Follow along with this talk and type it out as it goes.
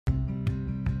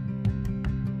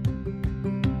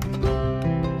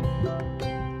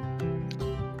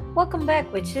Welcome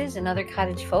back, witches and other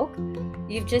cottage folk.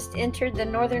 You've just entered the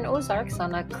northern Ozarks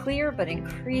on a clear but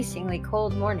increasingly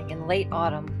cold morning in late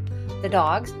autumn. The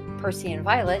dogs, Percy and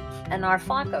Violet, and our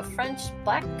flock of French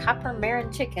black copper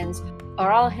Marin chickens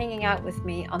are all hanging out with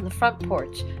me on the front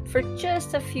porch for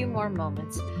just a few more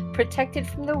moments, protected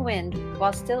from the wind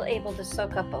while still able to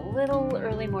soak up a little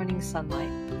early morning sunlight.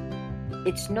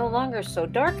 It's no longer so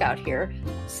dark out here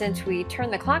since we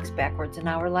turned the clocks backwards an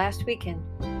hour last weekend.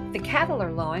 The cattle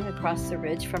are lowing across the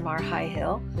ridge from our high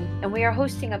hill, and we are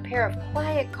hosting a pair of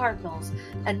quiet cardinals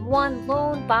and one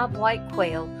lone bobwhite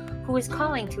quail who is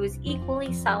calling to his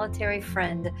equally solitary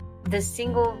friend, the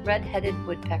single red-headed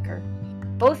woodpecker,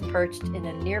 both perched in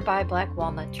a nearby black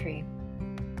walnut tree.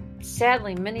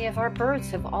 Sadly, many of our birds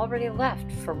have already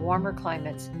left for warmer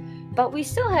climates, but we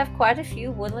still have quite a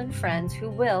few woodland friends who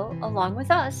will, along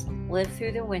with us, live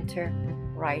through the winter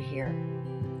right here.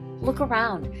 Look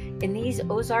around. In these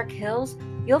Ozark hills,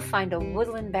 you'll find a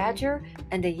woodland badger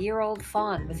and a year-old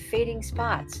fawn with fading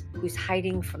spots who's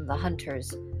hiding from the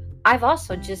hunters. I've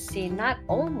also just seen not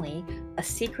only a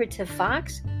secretive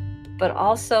fox, but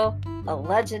also a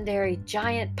legendary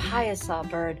giant piassaw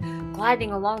bird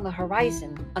gliding along the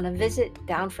horizon on a visit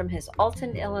down from his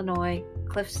Alton, Illinois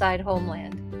cliffside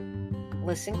homeland.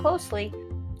 Listen closely.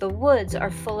 The woods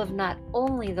are full of not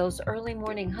only those early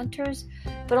morning hunters,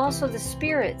 but also the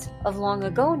spirits of long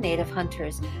ago native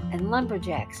hunters and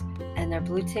lumberjacks and their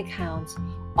blue-tick hounds,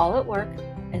 all at work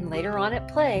and later on at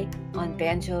play on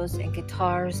banjos and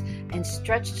guitars and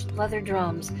stretched leather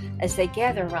drums as they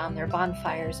gather around their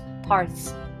bonfires,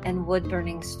 hearths, and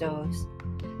wood-burning stoves.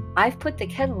 I've put the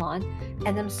kettle on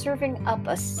and am serving up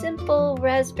a simple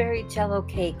raspberry jello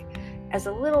cake as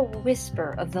a little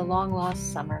whisper of the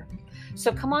long-lost summer.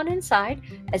 So come on inside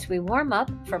as we warm up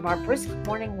from our brisk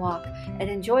morning walk and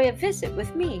enjoy a visit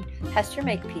with me, Hester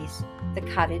Makepeace, the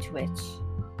Cottage Witch.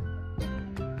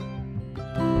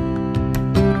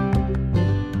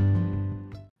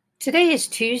 Today is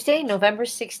Tuesday, November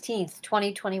 16th,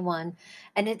 2021,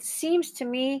 and it seems to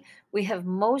me we have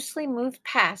mostly moved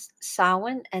past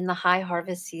Samhain and the high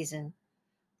harvest season.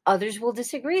 Others will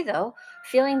disagree, though,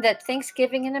 feeling that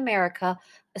Thanksgiving in America,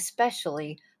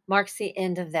 especially, marks the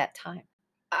end of that time.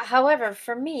 However,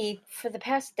 for me, for the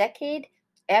past decade,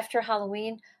 after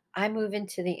Halloween, I move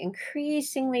into the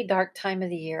increasingly dark time of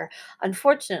the year.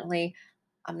 Unfortunately,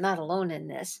 I'm not alone in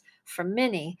this. For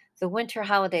many, the winter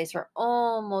holidays are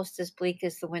almost as bleak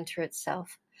as the winter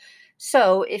itself.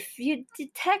 So, if you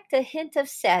detect a hint of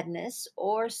sadness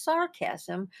or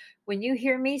sarcasm when you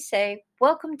hear me say,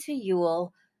 "Welcome to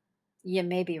Yule," you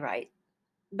may be right.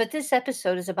 But this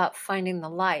episode is about finding the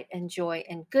light and joy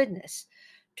and goodness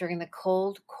during the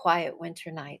cold, quiet winter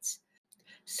nights.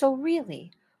 So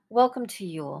really, welcome to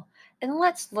Yule, and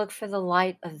let's look for the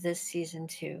light of this season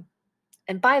too.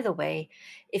 And by the way,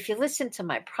 if you listen to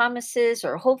my promises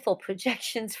or hopeful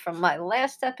projections from my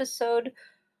last episode,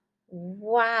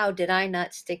 wow, did I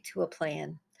not stick to a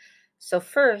plan. So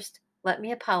first, let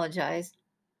me apologize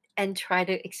and try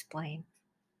to explain.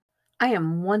 I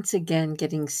am once again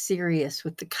getting serious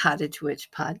with the Cottage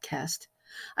Witch podcast.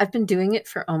 I've been doing it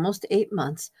for almost 8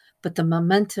 months, but the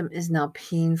momentum is now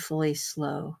painfully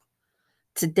slow.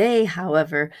 Today,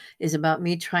 however, is about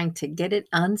me trying to get it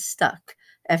unstuck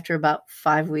after about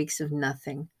 5 weeks of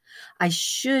nothing. I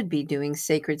should be doing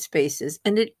sacred spaces,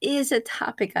 and it is a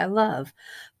topic I love,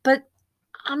 but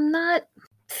I'm not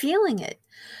feeling it.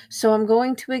 So I'm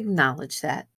going to acknowledge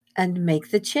that and make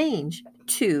the change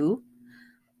to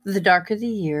the dark of the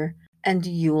year and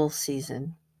Yule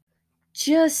season.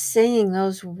 Just saying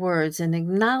those words and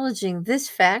acknowledging this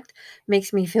fact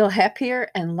makes me feel happier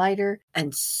and lighter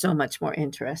and so much more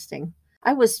interesting.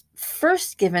 I was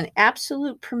first given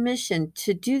absolute permission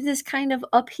to do this kind of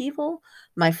upheaval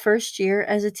my first year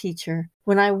as a teacher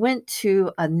when I went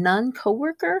to a nun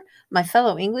coworker, my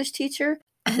fellow English teacher,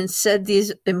 and said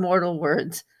these immortal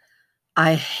words: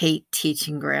 "I hate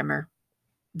teaching grammar.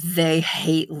 They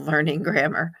hate learning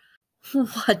grammar.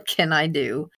 What can I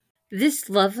do?" This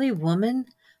lovely woman,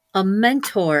 a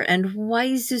mentor and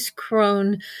wisest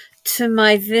crone to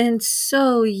my then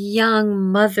so young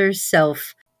mother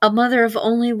self, a mother of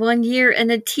only 1 year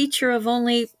and a teacher of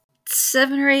only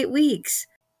 7 or 8 weeks.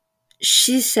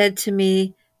 She said to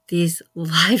me these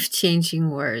life-changing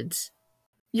words: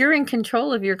 "You're in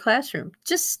control of your classroom.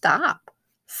 Just stop.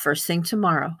 First thing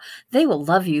tomorrow. They will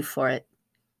love you for it."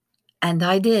 And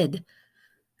I did.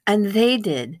 And they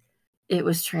did. It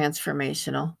was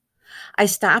transformational. I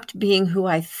stopped being who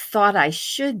I thought I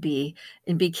should be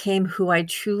and became who I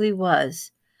truly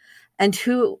was and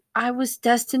who I was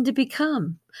destined to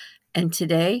become. And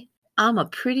today, I'm a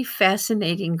pretty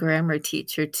fascinating grammar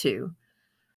teacher too.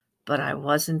 but I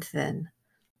wasn't then.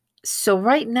 So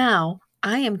right now,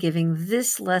 I am giving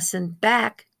this lesson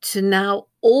back to now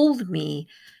old me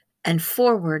and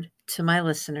forward to my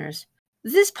listeners.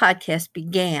 This podcast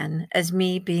began as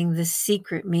me being the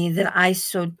secret me that I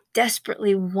so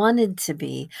desperately wanted to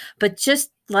be. But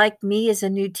just like me as a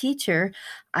new teacher,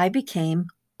 I became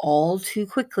all too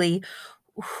quickly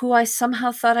who I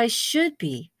somehow thought I should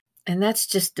be. And that's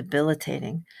just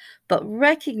debilitating. But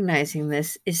recognizing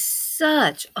this is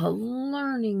such a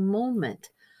learning moment.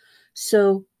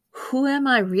 So, who am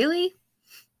I really?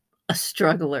 A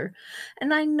struggler.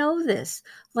 And I know this.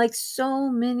 Like so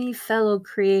many fellow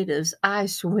creatives, I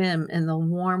swim in the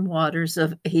warm waters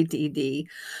of ADD.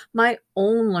 My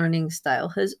own learning style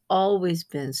has always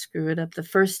been screw it up the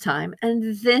first time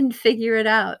and then figure it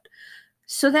out.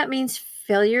 So that means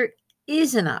failure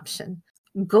is an option.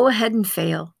 Go ahead and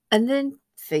fail and then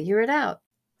figure it out.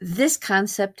 This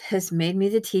concept has made me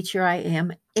the teacher I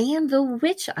am and the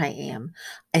witch I am.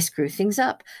 I screw things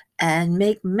up and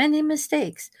make many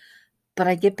mistakes, but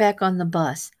I get back on the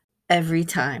bus every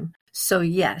time. So,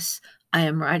 yes, I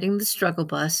am riding the struggle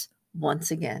bus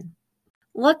once again.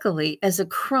 Luckily, as a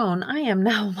crone, I am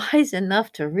now wise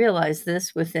enough to realize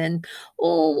this within,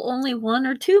 only 1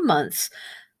 or 2 months.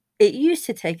 It used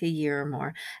to take a year or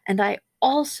more, and I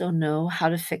also know how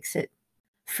to fix it.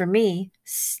 For me,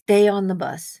 stay on the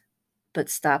bus, but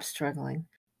stop struggling.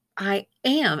 I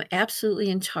am absolutely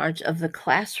in charge of the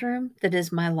classroom that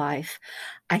is my life.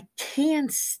 I can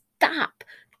stop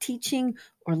teaching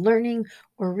or learning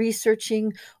or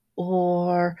researching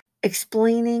or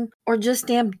explaining or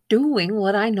just am doing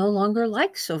what I no longer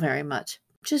like so very much.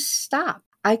 Just stop.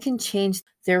 I can change.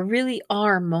 There really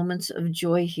are moments of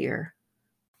joy here.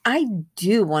 I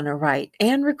do want to write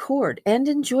and record and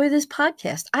enjoy this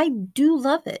podcast. I do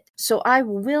love it. So I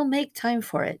will make time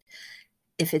for it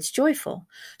if it's joyful.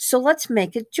 So let's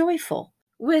make it joyful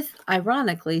with,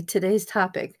 ironically, today's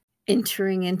topic,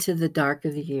 entering into the dark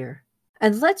of the year.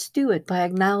 And let's do it by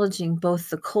acknowledging both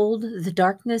the cold, the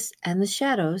darkness, and the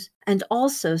shadows, and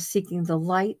also seeking the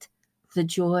light, the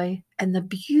joy, and the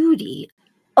beauty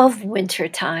of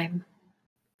wintertime.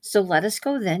 So let us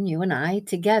go then, you and I,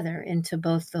 together into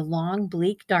both the long,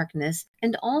 bleak darkness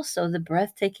and also the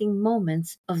breathtaking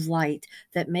moments of light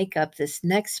that make up this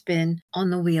next spin on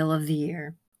the wheel of the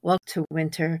year. Welcome to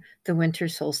winter, the winter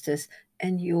solstice,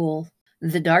 and Yule,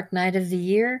 the dark night of the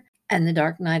year and the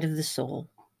dark night of the soul.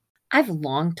 I've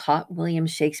long taught William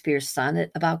Shakespeare's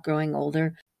sonnet about growing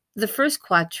older. The first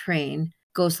quatrain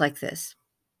goes like this.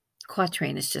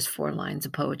 Quatrain is just 4 lines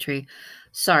of poetry.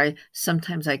 Sorry,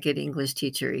 sometimes I get English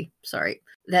teachery. Sorry.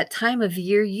 That time of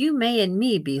year you may and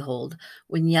me behold,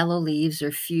 when yellow leaves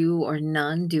or few or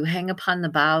none do hang upon the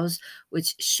boughs,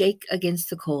 which shake against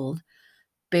the cold.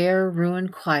 Bare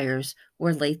ruined choirs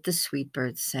where late the sweet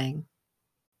birds sang.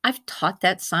 I've taught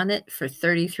that sonnet for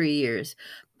 33 years,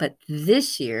 but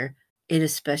this year it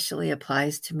especially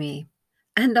applies to me,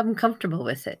 and I'm comfortable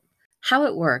with it. How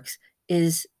it works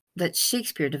is that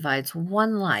Shakespeare divides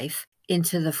one life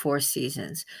into the 4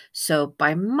 seasons. So,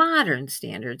 by modern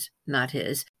standards, not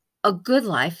his, a good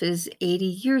life is 80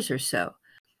 years or so.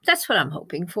 That's what I'm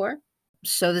hoping for.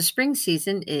 So, the spring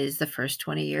season is the first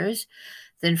 20 years.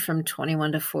 Then, from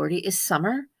 21 to 40 is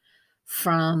summer.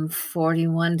 From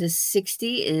 41 to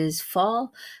 60 is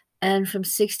fall. And from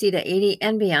 60 to 80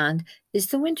 and beyond is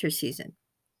the winter season.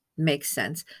 Makes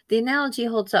sense. The analogy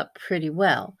holds up pretty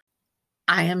well.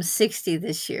 I am 60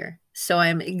 this year, so I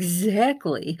am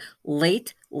exactly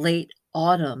late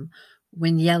autumn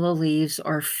when yellow leaves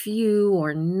or few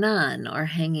or none are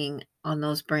hanging on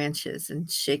those branches and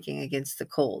shaking against the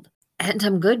cold. And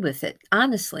I'm good with it,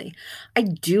 honestly. I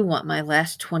do want my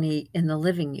last 20 in the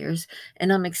living years,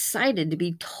 and I'm excited to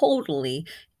be totally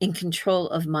in control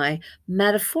of my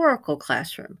metaphorical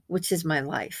classroom, which is my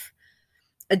life.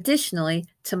 Additionally,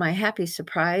 to my happy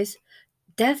surprise,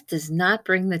 death does not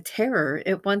bring the terror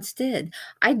it once did.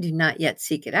 I do not yet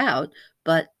seek it out,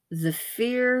 but the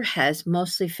fear has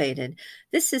mostly faded.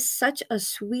 This is such a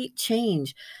sweet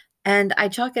change, and I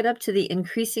chalk it up to the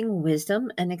increasing wisdom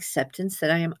and acceptance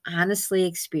that I am honestly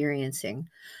experiencing.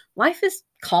 Life is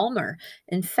calmer.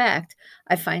 In fact,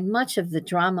 I find much of the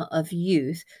drama of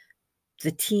youth,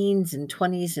 the teens and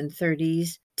 20s and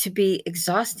 30s, to be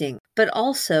exhausting, but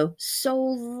also so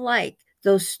like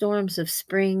those storms of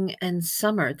spring and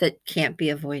summer that can't be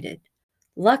avoided.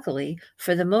 Luckily,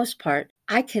 for the most part,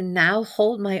 I can now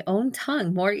hold my own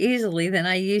tongue more easily than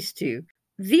I used to.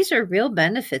 These are real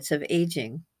benefits of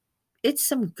aging. It's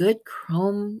some good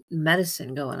chrome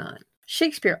medicine going on.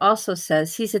 Shakespeare also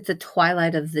says he's at the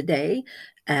twilight of the day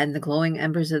and the glowing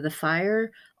embers of the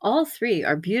fire. All 3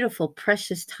 are beautiful,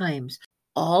 precious times.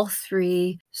 all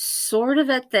three sort of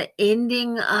at the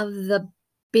ending of the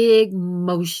big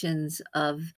motions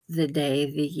of the day,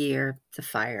 the year, the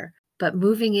fire, but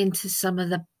moving into some of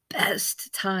the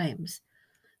best times.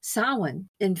 Samhain,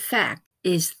 in fact,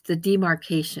 is the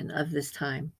demarcation of this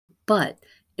time. But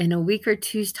in a week or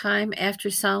two's time after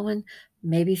Samhain,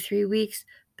 maybe 3 weeks,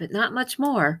 but not much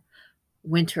more,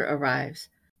 winter arrives.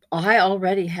 I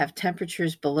already have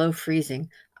temperatures below freezing,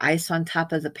 ice on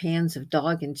top of the pans of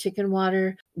dog and chicken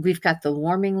water. We've got the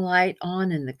warming light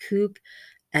on in the coop,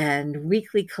 and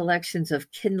weekly collections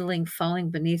of kindling falling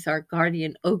beneath our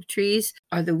guardian oak trees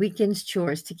are the weekend's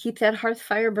chores to keep that hearth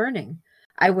fire burning.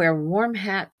 I wear warm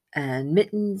hat and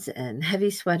mittens and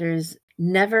heavy sweaters.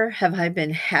 Never have I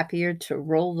been happier to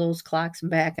roll those clocks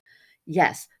back.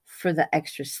 Yes, for the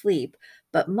extra sleep,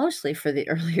 but mostly for the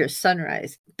earlier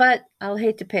sunrise. But I'll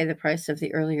hate to pay the price of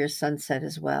the earlier sunset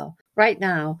as well. Right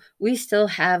now, we still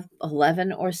have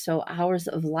 11 or so hours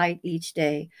of light each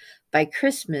day. By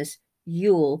Christmas,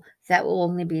 Yule, that will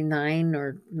only be 9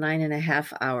 or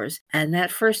 9.5 hours. And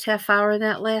that first half hour and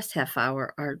that last half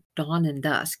hour are dawn and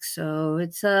dusk. So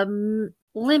it's a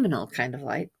liminal kind of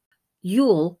light.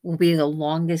 Yule will be the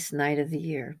longest night of the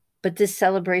year. But this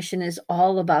celebration is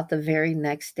all about the very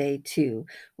next day, too,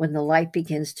 when the light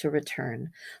begins to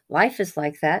return. Life is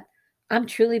like that. I'm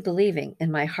truly believing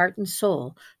in my heart and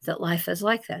soul that life is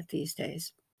like that these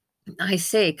days. I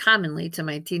say commonly to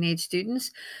my teenage students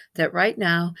that right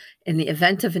now, in the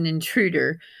event of an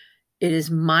intruder, it is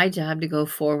my job to go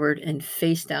forward and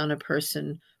face down a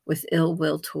person with ill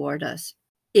will toward us.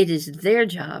 It is their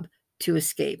job to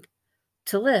escape,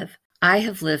 to live. I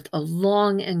have lived a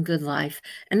long and good life,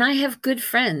 and I have good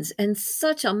friends and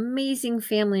such amazing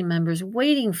family members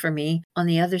waiting for me on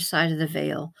the other side of the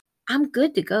veil. I'm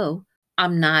good to go.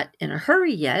 I'm not in a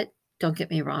hurry yet, don't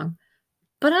get me wrong,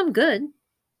 but I'm good.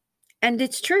 And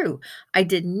it's true. I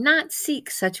did not seek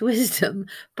such wisdom,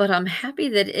 but I'm happy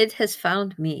that it has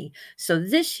found me. So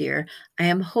this year, I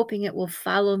am hoping it will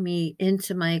follow me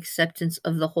into my acceptance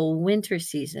of the whole winter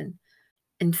season.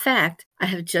 In fact, I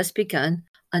have just begun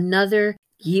another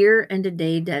year and a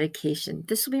day dedication.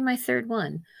 This will be my third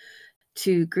one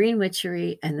to green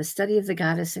witchery and the study of the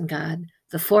goddess and god,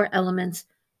 the four elements,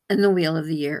 and the wheel of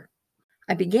the year.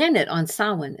 I began it on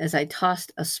Samhain as I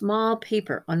tossed a small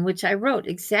paper on which I wrote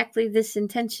exactly this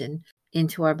intention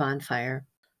into our bonfire.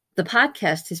 The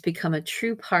podcast has become a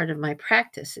true part of my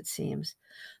practice, it seems,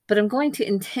 but I'm going to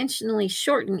intentionally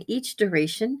shorten each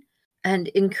duration and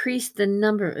increase the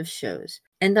number of shows.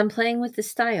 And I'm playing with the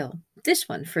style. This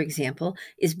one, for example,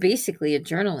 is basically a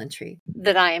journal entry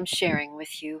that I am sharing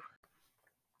with you.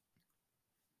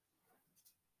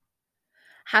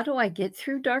 How do I get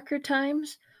through darker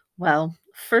times? Well,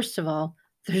 first of all,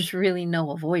 there's really no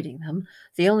avoiding them.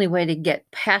 The only way to get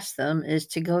past them is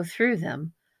to go through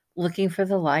them, looking for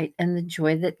the light and the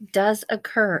joy that does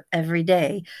occur every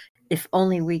day, if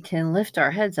only we can lift our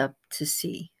heads up to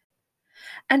see.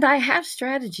 And I have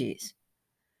strategies.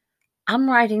 I'm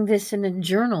writing this in a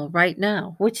journal right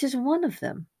now, which is one of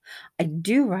them. I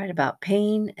do write about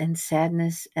pain and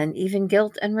sadness and even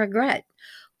guilt and regret.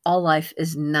 All life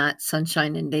is not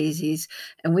sunshine and daisies,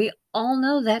 and we all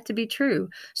know that to be true.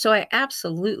 So I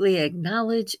absolutely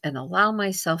acknowledge and allow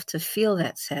myself to feel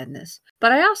that sadness.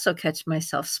 But I also catch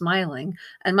myself smiling,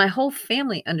 and my whole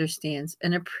family understands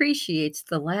and appreciates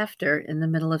the laughter in the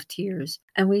middle of tears.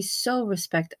 And we so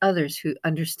respect others who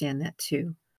understand that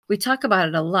too. We talk about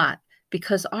it a lot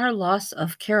because our loss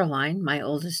of Caroline, my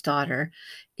oldest daughter,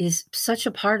 is such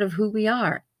a part of who we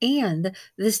are and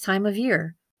this time of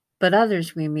year. But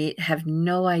others we meet have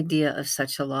no idea of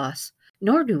such a loss,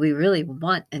 nor do we really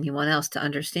want anyone else to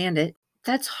understand it.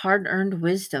 That's hard earned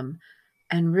wisdom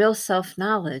and real self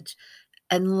knowledge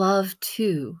and love,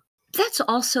 too. That's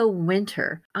also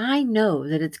winter. I know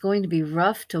that it's going to be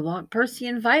rough to walk Percy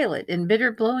and Violet in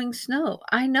bitter blowing snow.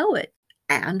 I know it.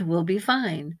 And we'll be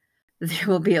fine. There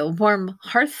will be a warm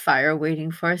hearth fire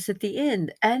waiting for us at the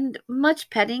end, and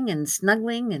much petting and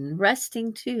snuggling and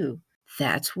resting, too.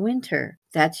 That's winter.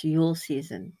 That's Yule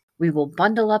season. We will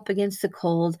bundle up against the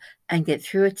cold and get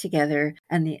through it together,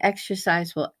 and the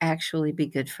exercise will actually be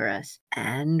good for us.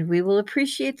 And we will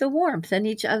appreciate the warmth and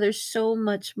each other so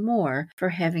much more for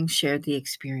having shared the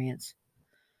experience.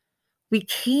 We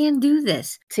can do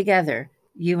this together.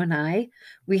 You and I,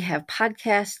 we have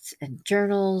podcasts and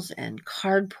journals and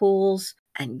card pools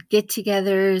and get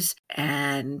togethers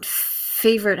and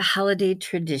favorite holiday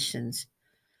traditions.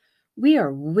 We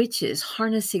are witches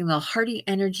harnessing the hearty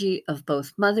energy of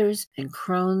both mothers and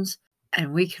crones,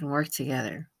 and we can work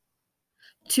together.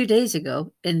 2 days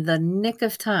ago, in the nick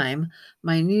of time,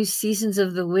 my new Seasons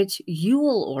of the Witch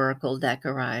Yule Oracle deck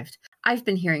arrived. I've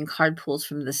been hearing card pulls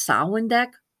from the Samhain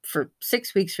deck for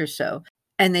 6 weeks or so,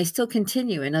 and they still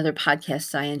continue in other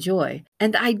podcasts I enjoy.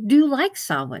 And I do like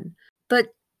Samhain,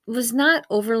 but was not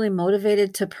overly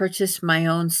motivated to purchase my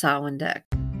own Samhain deck.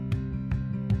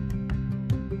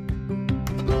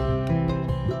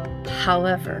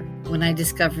 However, when I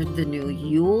discovered the new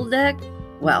Yule deck,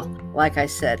 well, like I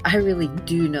said, I really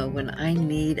do know when I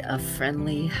need a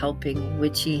friendly, helping,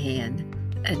 witchy hand,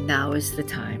 and now is the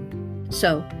time.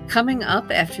 So, coming up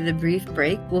after the brief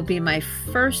break will be my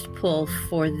first pull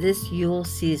for this Yule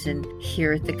season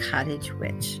here at the Cottage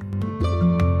Witch.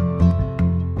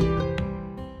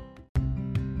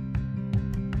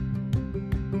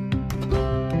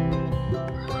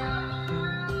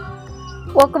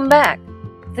 Welcome back.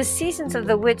 The Seasons of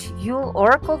the Witch Yule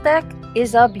Oracle deck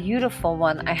is a beautiful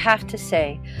one, I have to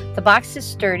say. The box is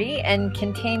sturdy and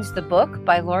contains the book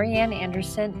by Lorianne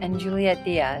Anderson and Juliet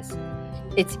Diaz.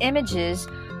 Its images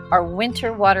are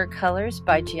winter watercolors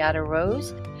by Giada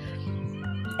Rose,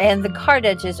 and the card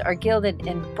edges are gilded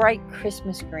in bright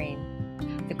Christmas green.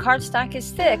 The cardstock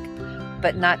is thick,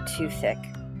 but not too thick.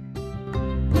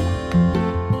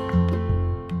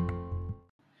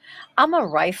 I'm a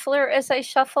rifler as I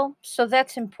shuffle, so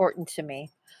that's important to me.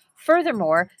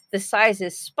 Furthermore, the size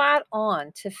is spot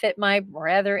on to fit my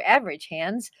rather average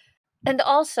hands. And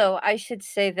also, I should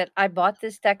say that I bought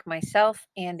this deck myself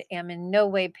and am in no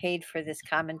way paid for this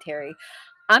commentary.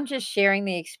 I'm just sharing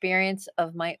the experience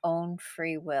of my own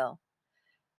free will.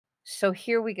 So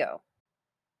here we go.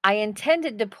 I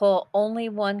intended to pull only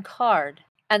one card,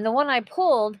 and the one I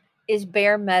pulled is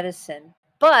Bear Medicine.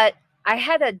 But I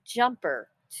had a jumper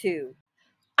too.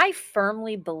 I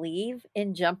firmly believe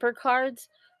in jumper cards,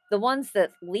 the ones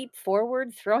that leap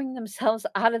forward, throwing themselves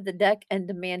out of the deck and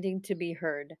demanding to be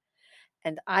heard.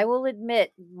 And I will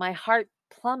admit, my heart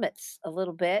plummets a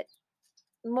little bit,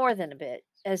 more than a bit,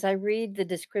 as I read the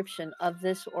description of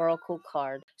this oracle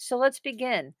card. So let's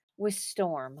begin with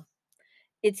Storm.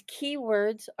 Its key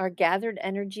words are gathered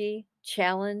energy,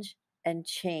 challenge, and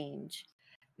change.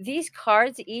 These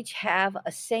cards each have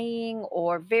a saying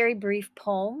or very brief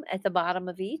poem at the bottom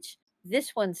of each.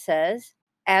 This one says,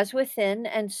 as within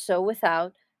and so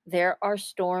without, there are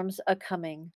storms a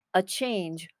coming, a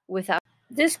change without.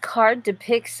 This card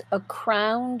depicts a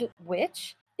crowned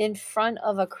witch in front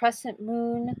of a crescent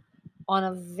moon on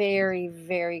a very,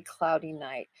 very cloudy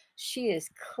night. She is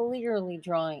clearly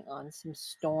drawing on some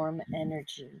storm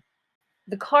energy.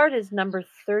 The card is number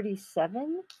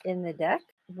 37 in the deck,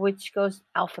 which goes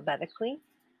alphabetically.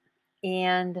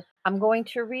 And I'm going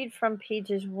to read from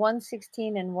pages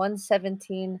 116 and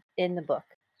 117 in the book.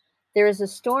 There is a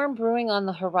storm brewing on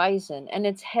the horizon, and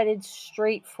it's headed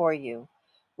straight for you.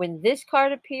 When this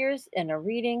card appears in a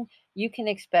reading, you can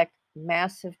expect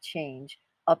massive change,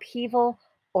 upheaval,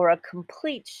 or a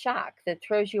complete shock that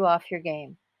throws you off your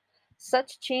game.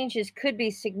 Such changes could be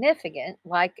significant,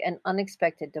 like an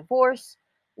unexpected divorce,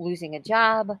 losing a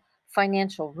job,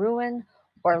 financial ruin,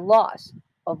 or loss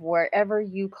of wherever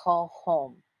you call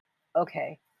home.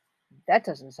 Okay, that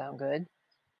doesn't sound good.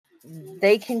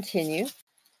 They continue.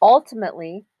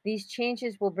 Ultimately, these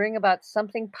changes will bring about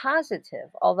something positive,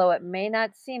 although it may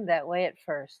not seem that way at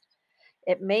first.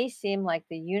 It may seem like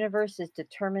the universe is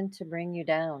determined to bring you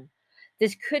down.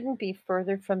 This couldn't be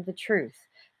further from the truth.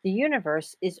 The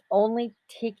universe is only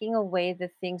taking away the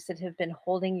things that have been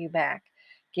holding you back,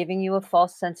 giving you a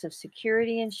false sense of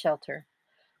security and shelter.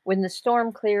 When the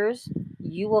storm clears,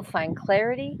 you will find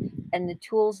clarity and the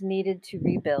tools needed to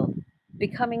rebuild,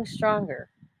 becoming stronger.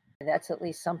 That's at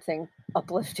least something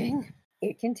uplifting.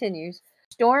 It continues.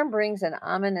 Storm brings an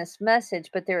ominous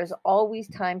message, but there is always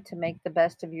time to make the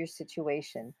best of your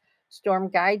situation. Storm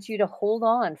guides you to hold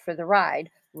on for the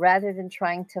ride rather than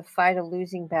trying to fight a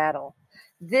losing battle.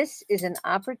 This is an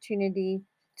opportunity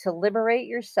to liberate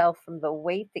yourself from the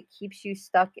weight that keeps you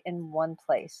stuck in one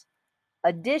place.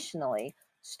 Additionally,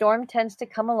 storm tends to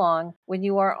come along when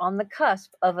you are on the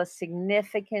cusp of a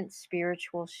significant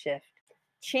spiritual shift.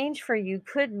 Change for you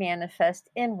could manifest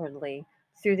inwardly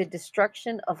through the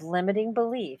destruction of limiting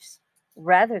beliefs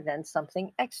rather than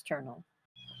something external.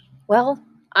 Well,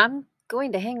 I'm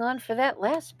going to hang on for that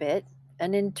last bit,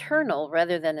 an internal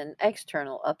rather than an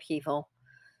external upheaval.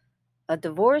 A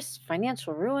divorce,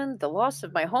 financial ruin, the loss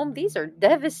of my home, these are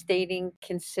devastating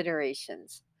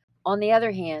considerations. On the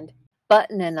other hand,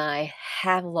 Button and I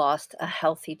have lost a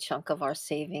healthy chunk of our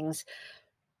savings.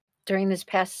 During this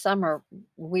past summer,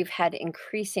 we've had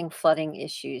increasing flooding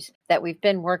issues that we've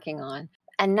been working on.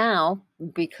 And now,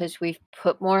 because we've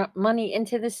put more money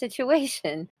into the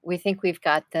situation, we think we've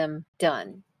got them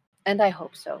done. And I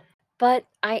hope so. But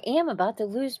I am about to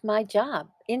lose my job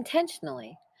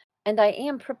intentionally, and I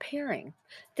am preparing.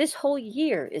 This whole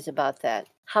year is about that.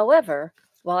 However,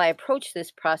 while I approach this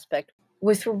prospect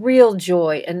with real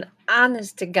joy and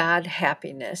honest to God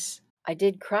happiness, I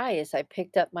did cry as I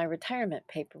picked up my retirement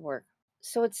paperwork.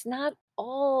 So it's not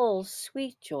all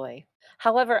sweet joy.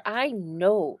 However, I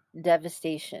know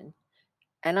devastation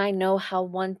and I know how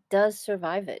one does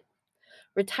survive it.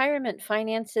 Retirement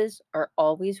finances are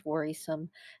always worrisome,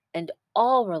 and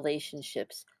all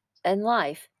relationships and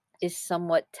life is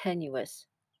somewhat tenuous.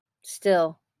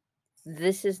 Still,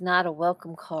 this is not a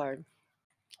welcome card.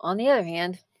 On the other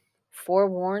hand,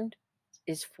 forewarned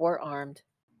is forearmed.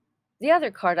 The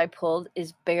other card I pulled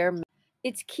is bear.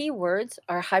 Its keywords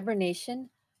are hibernation,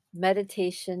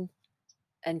 meditation,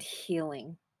 and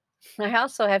healing. I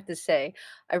also have to say,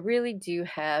 I really do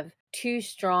have two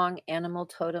strong animal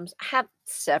totems. I have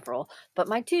several, but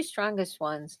my two strongest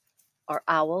ones are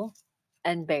owl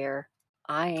and bear.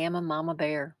 I am a mama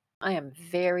bear. I am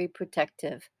very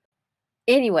protective.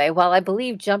 Anyway, while I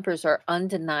believe jumpers are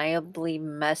undeniably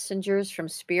messengers from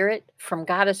spirit, from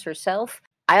Goddess herself,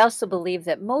 I also believe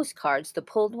that most cards, the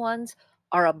pulled ones,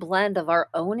 are a blend of our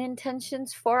own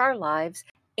intentions for our lives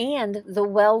and the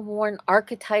well worn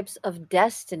archetypes of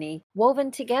destiny woven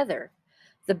together.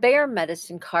 The bear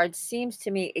medicine card seems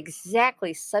to me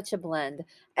exactly such a blend,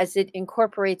 as it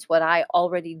incorporates what I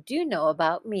already do know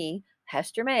about me,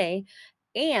 Hester May,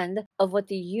 and of what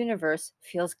the universe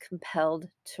feels compelled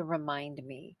to remind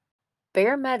me.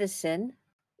 Bear medicine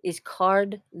is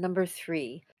card number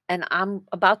 3, and I'm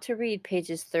about to read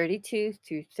pages 32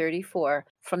 through 34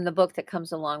 from the book that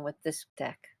comes along with this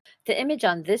deck. The image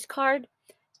on this card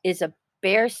is a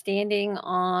bear standing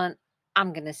on,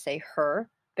 I'm going to say her,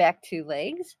 back 2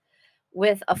 legs,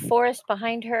 with a forest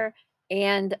behind her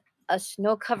and a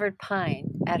snow covered pine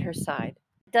at her side.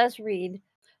 It does read,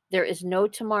 "There is no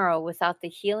tomorrow without the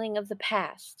healing of the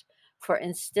past, for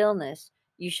in stillness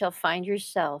you shall find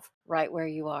yourself right where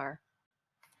you are."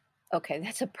 Okay,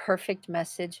 that's a perfect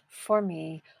message for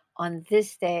me on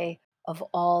this day of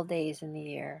all days in the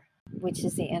year, which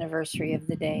is the anniversary of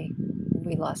the day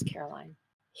we lost Caroline.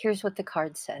 Here's what the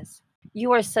card says: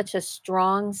 "You are such a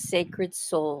strong, sacred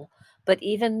soul, but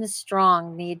even the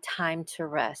strong need time to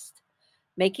rest.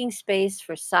 Making space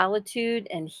for solitude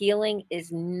and healing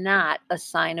is not a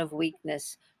sign of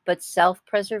weakness, but self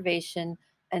preservation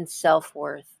and self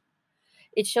worth.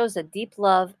 It shows a deep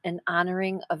love and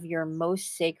honoring of your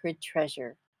most sacred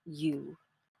treasure, you.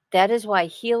 That is why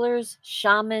healers,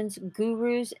 shamans,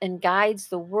 gurus, and guides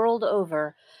the world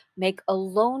over make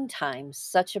alone time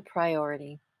such a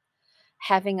priority.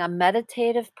 Having a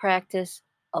meditative practice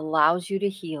allows you to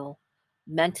heal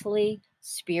mentally,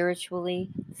 spiritually,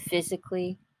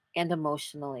 physically, and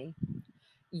emotionally.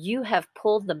 You have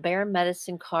pulled the bear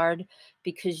medicine card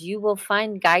because you will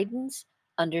find guidance,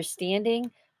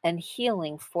 understanding, and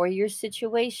healing for your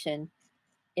situation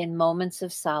in moments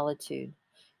of solitude.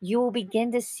 You will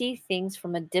begin to see things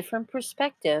from a different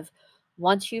perspective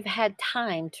once you've had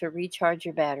time to recharge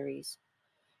your batteries.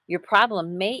 Your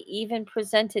problem may even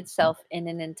present itself in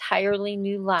an entirely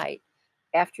new light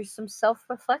after some self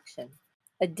reflection.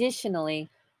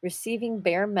 Additionally, receiving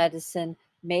bear medicine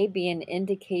may be an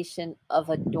indication of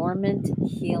a dormant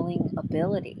healing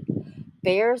ability.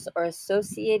 Bears are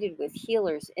associated with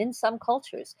healers in some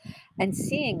cultures, and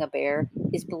seeing a bear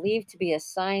is believed to be a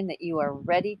sign that you are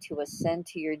ready to ascend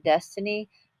to your destiny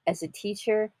as a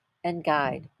teacher and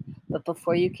guide. But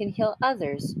before you can heal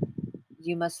others,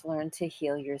 you must learn to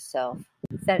heal yourself."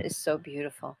 That is so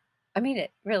beautiful. I mean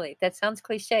it, really. That sounds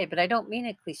cliche, but I don't mean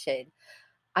it cliched.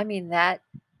 I mean, that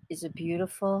is a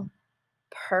beautiful,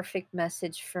 perfect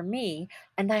message for me,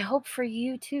 and I hope for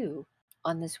you too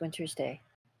on this winter's day.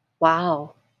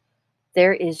 Wow.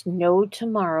 There is no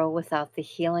tomorrow without the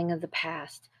healing of the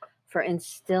past, for in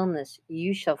stillness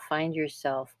you shall find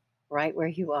yourself right where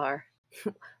you are.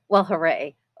 Well,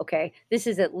 hooray. Okay, this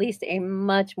is at least a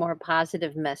much more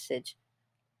positive message.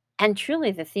 And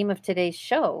truly, the theme of today's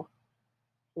show: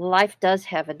 life does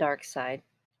have a dark side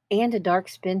and a dark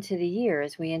spin to the year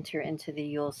as we enter into the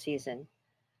Yule season.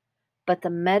 But the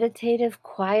meditative,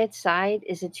 quiet side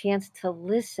is a chance to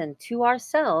listen to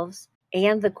ourselves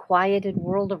and the quieted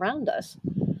world around us.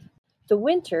 The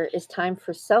winter is time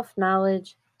for self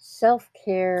knowledge, self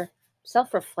care,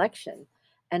 self reflection,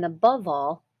 and above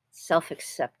all, self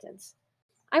acceptance.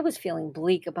 I was feeling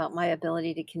bleak about my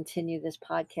ability to continue this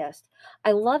podcast.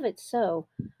 I love it so,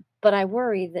 but I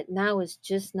worry that now is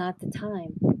just not the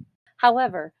time.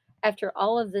 However, after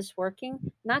all of this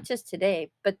working, not just today,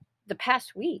 but the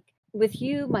past week. With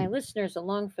you, my listeners,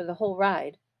 along for the whole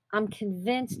ride, I'm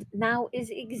convinced now is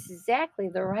exactly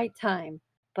the right time.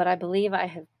 But I believe I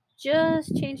have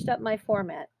just changed up my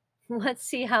format. Let's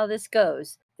see how this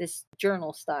goes, this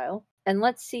journal style. And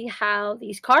let's see how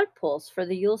these card pulls for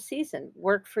the Yule season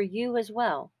work for you as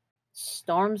well.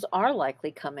 Storms are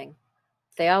likely coming.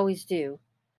 They always do.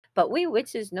 But we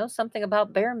witches know something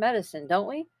about bear medicine, don't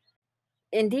we?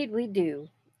 Indeed, we do.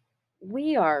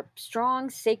 We are strong,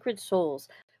 sacred souls,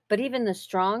 but even the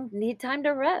strong need time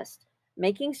to rest.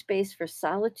 Making space for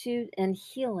solitude and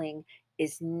healing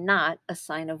is not a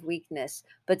sign of weakness,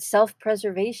 but self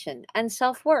preservation and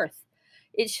self worth.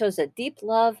 It shows a deep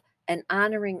love and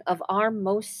honoring of our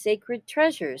most sacred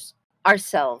treasures,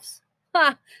 ourselves.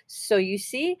 Ha! So you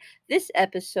see, this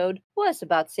episode was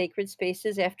about sacred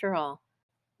spaces after all,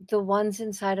 the ones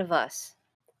inside of us.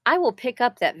 I will pick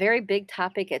up that very big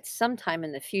topic at some time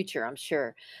in the future, I'm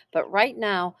sure. But right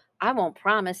now, I won't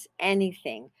promise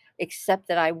anything except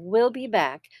that I will be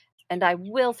back and I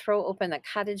will throw open the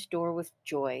cottage door with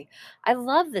joy. I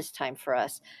love this time for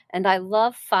us, and I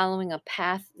love following a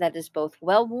path that is both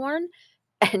well worn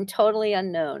and totally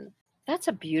unknown. That's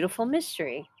a beautiful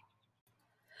mystery.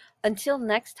 Until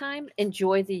next time,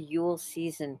 enjoy the Yule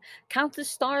season. Count the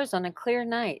stars on a clear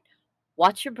night.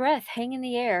 Watch your breath hang in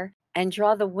the air and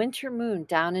draw the winter moon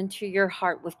down into your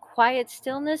heart with quiet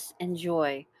stillness and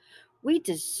joy. We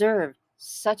deserve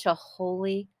such a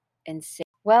holy and safe.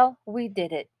 Well, we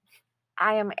did it.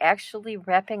 I am actually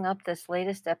wrapping up this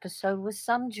latest episode with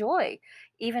some joy,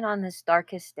 even on this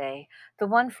darkest day, the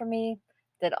one for me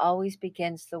that always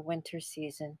begins the winter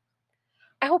season.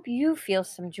 I hope you feel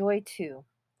some joy too.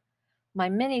 My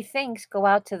many thanks go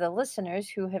out to the listeners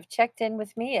who have checked in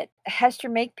with me at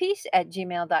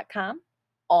hestermakepeace@gmail.com,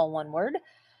 all one word.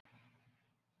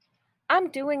 I'm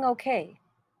doing okay.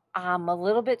 I'm a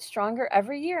little bit stronger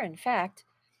every year, in fact.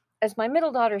 As my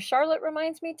middle daughter Charlotte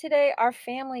reminds me today, our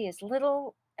family is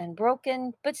little and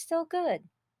broken, but still good.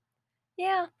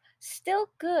 Yeah, still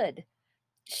good.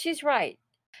 She's right.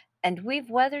 And we've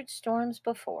weathered storms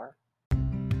before.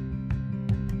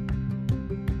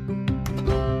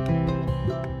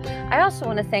 I also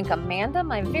want to thank Amanda,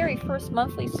 my very first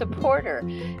monthly supporter.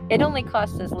 It only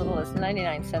costs as little as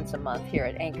 99 cents a month here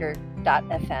at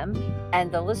anchor.fm,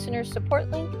 and the listener support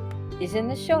link is in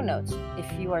the show notes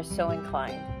if you are so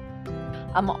inclined.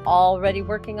 I'm already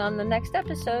working on the next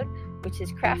episode, which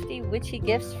is crafty, witchy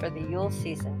gifts for the Yule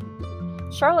season.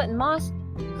 Charlotte and Moss,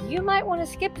 you might want to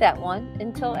skip that one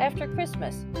until after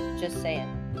Christmas. Just saying.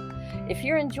 If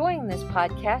you're enjoying this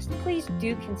podcast, please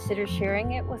do consider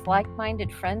sharing it with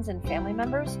like-minded friends and family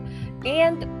members,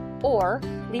 and or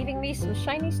leaving me some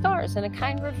shiny stars and a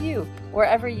kind review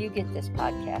wherever you get this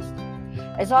podcast.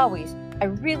 As always, I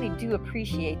really do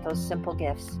appreciate those simple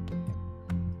gifts.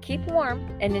 Keep warm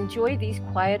and enjoy these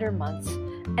quieter months.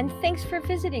 And thanks for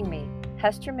visiting me,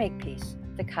 Hester Makepeace,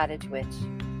 the Cottage Witch.